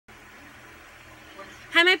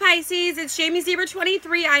Hi, my Pisces. It's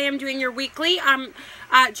jamiezebra23. I am doing your weekly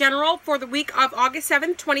general for the week of August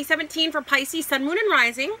 7th, 2017 for Pisces, Sun, Moon, and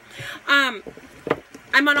Rising. I'm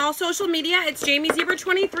on all social media. It's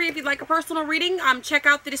jamiezebra23. If you'd like a personal reading, check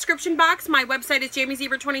out the description box. My website is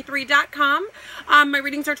jamiezebra23.com. My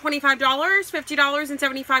readings are $25, $50, and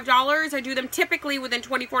 $75. I do them typically within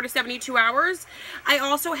 24 to 72 hours. I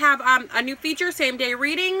also have a new feature, same-day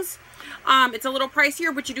readings. It's a little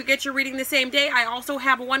pricier, but you do get your reading the same day. I also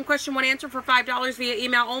have a one question, one answer for $5 via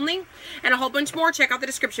email only, and a whole bunch more. Check out the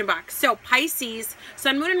description box. So, Pisces,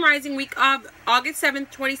 Sun, Moon, and Rising, week of August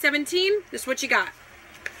 7th, 2017. This is what you got.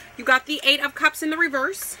 You got the 8 of Cups in the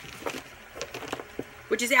reverse,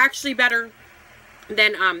 which is actually better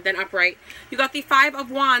than upright. You got the 5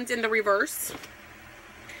 of Wands in the reverse.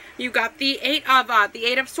 You got the 8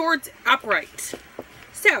 of Swords upright.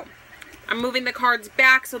 So, I'm moving the cards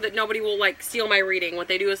back so that nobody will, like, steal my reading. What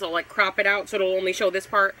they do is they'll, like, crop it out so it'll only show this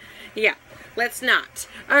part. Yeah, let's not.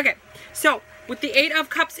 Okay, so with the 8 of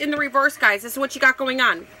Cups in the reverse, guys, this is what you got going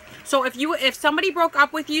on. So if somebody broke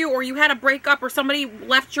up with you, or you had a breakup, or somebody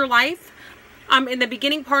left your life in the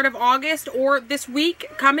beginning part of August or this week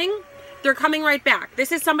coming, they're coming right back.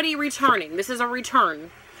 This is somebody returning. This is a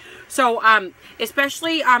return. So,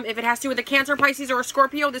 especially if it has to do with a Cancer, Pisces, or a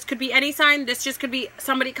Scorpio, this could be any sign. This just could be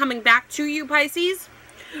somebody coming back to you, Pisces.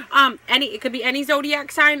 It could be any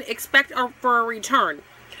zodiac sign. Expect for a return.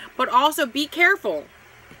 But also be careful.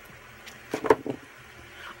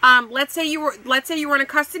 Let's say you were in a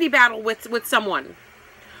custody battle with someone,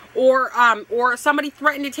 or somebody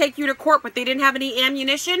threatened to take you to court, but they didn't have any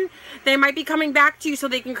ammunition. They might be coming back to you so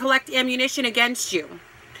they can collect ammunition against you.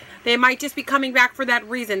 They might just be coming back for that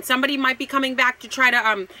reason. Somebody might be coming back to try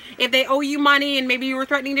to, if they owe you money and maybe you were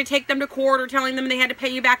threatening to take them to court or telling them they had to pay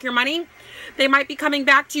you back your money, they might be coming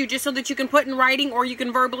back to you just so that you can put in writing, or you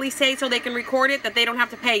can verbally say so they can record it that they don't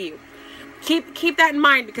have to pay you. Keep that in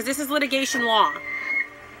mind, because this is litigation law.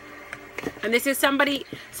 And this is somebody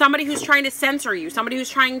who's trying to censor you, somebody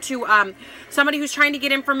who's trying to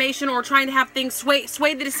get information, or trying to have things sway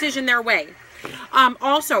the decision their way.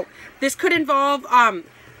 Also, this could involve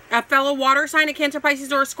a fellow water sign, a Cancer,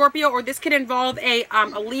 Pisces, or a Scorpio, or this could involve a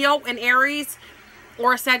Leo, an Aries,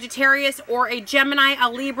 or a Sagittarius, or a Gemini,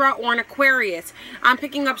 a Libra, or an Aquarius. I'm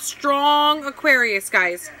picking up strong Aquarius,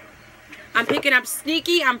 guys. I'm picking up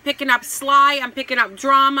sneaky, I'm picking up sly, I'm picking up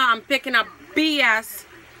drama, I'm picking up BS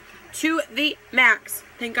to the max.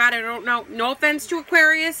 Thank God I don't know. No offense to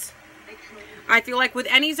Aquarius. I feel like with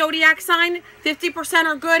any zodiac sign, 50%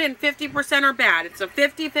 are good and 50% are bad. It's a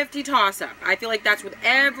 50-50 toss-up. I feel like that's with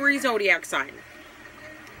every zodiac sign.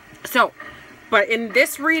 So, but in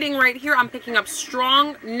this reading right here, I'm picking up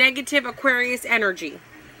strong negative Aquarius energy.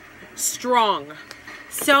 Strong.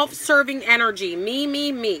 Self-serving energy. Me,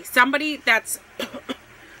 me, me. Somebody that's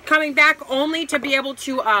coming back only to be able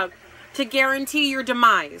to guarantee your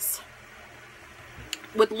demise.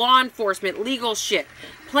 With law enforcement, legal shit,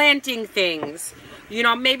 planting things. You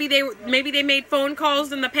know, maybe they made phone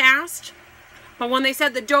calls in the past, but when they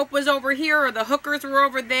said the dope was over here, or the hookers were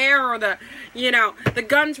over there, or the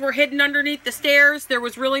guns were hidden underneath the stairs, there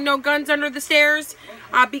was really no guns under the stairs.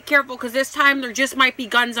 Be careful, because this time there just might be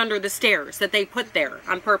guns under the stairs that they put there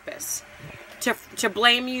on purpose to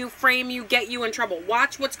blame you, frame you, get you in trouble.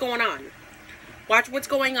 Watch what's going on. Watch what's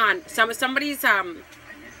going on. Somebody's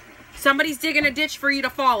digging a ditch for you to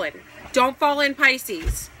fall in. Don't fall in,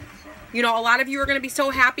 Pisces. You know, a lot of you are going to be so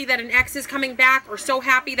happy that an ex is coming back, or so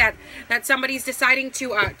happy that somebody's deciding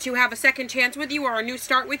to have a second chance with you, or a new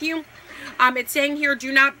start with you. It's saying here,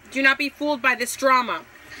 do not be fooled by this drama.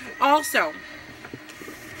 Also,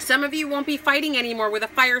 some of you won't be fighting anymore with a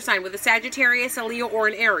fire sign, with a Sagittarius, a Leo, or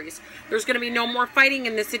an Aries. There's going to be no more fighting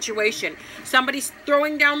in this situation. Somebody's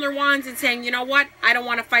throwing down their wands and saying, you know what, I don't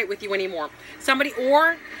want to fight with you anymore.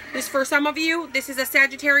 Or this, for some of you, this is a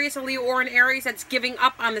Sagittarius, a Leo, or an Aries that's giving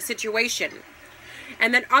up on the situation.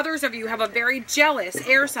 And then others of you have a very jealous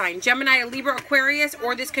air sign, Gemini, a Libra, Aquarius,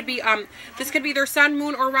 or this could be their sun,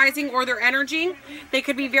 moon, or rising, or their energy. They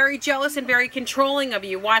could be very jealous and very controlling of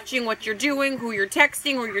you, watching what you're doing, who you're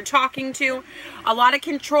texting, who you're talking to. A lot of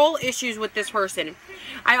control issues with this person.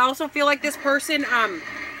 I also feel like this person,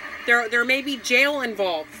 there may be jail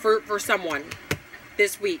involved for someone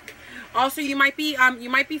this week. Also, you might be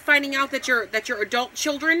finding out that your adult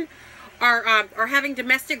children are having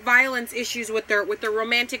domestic violence issues with their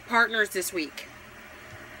romantic partners this week.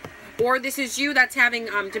 Or this is you that's having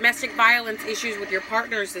domestic violence issues with your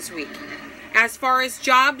partners this week. As far as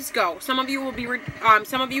jobs go, some of you will be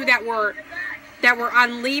some of you that were that were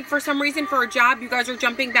on leave for some reason for a job, you guys are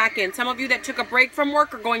jumping back in. Some of you that took a break from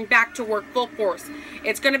work are going back to work full force.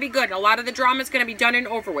 It's going to be good. A lot of the drama is going to be done and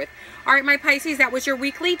over with. All right, my Pisces, that was your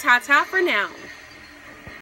weekly. Ta-ta for now.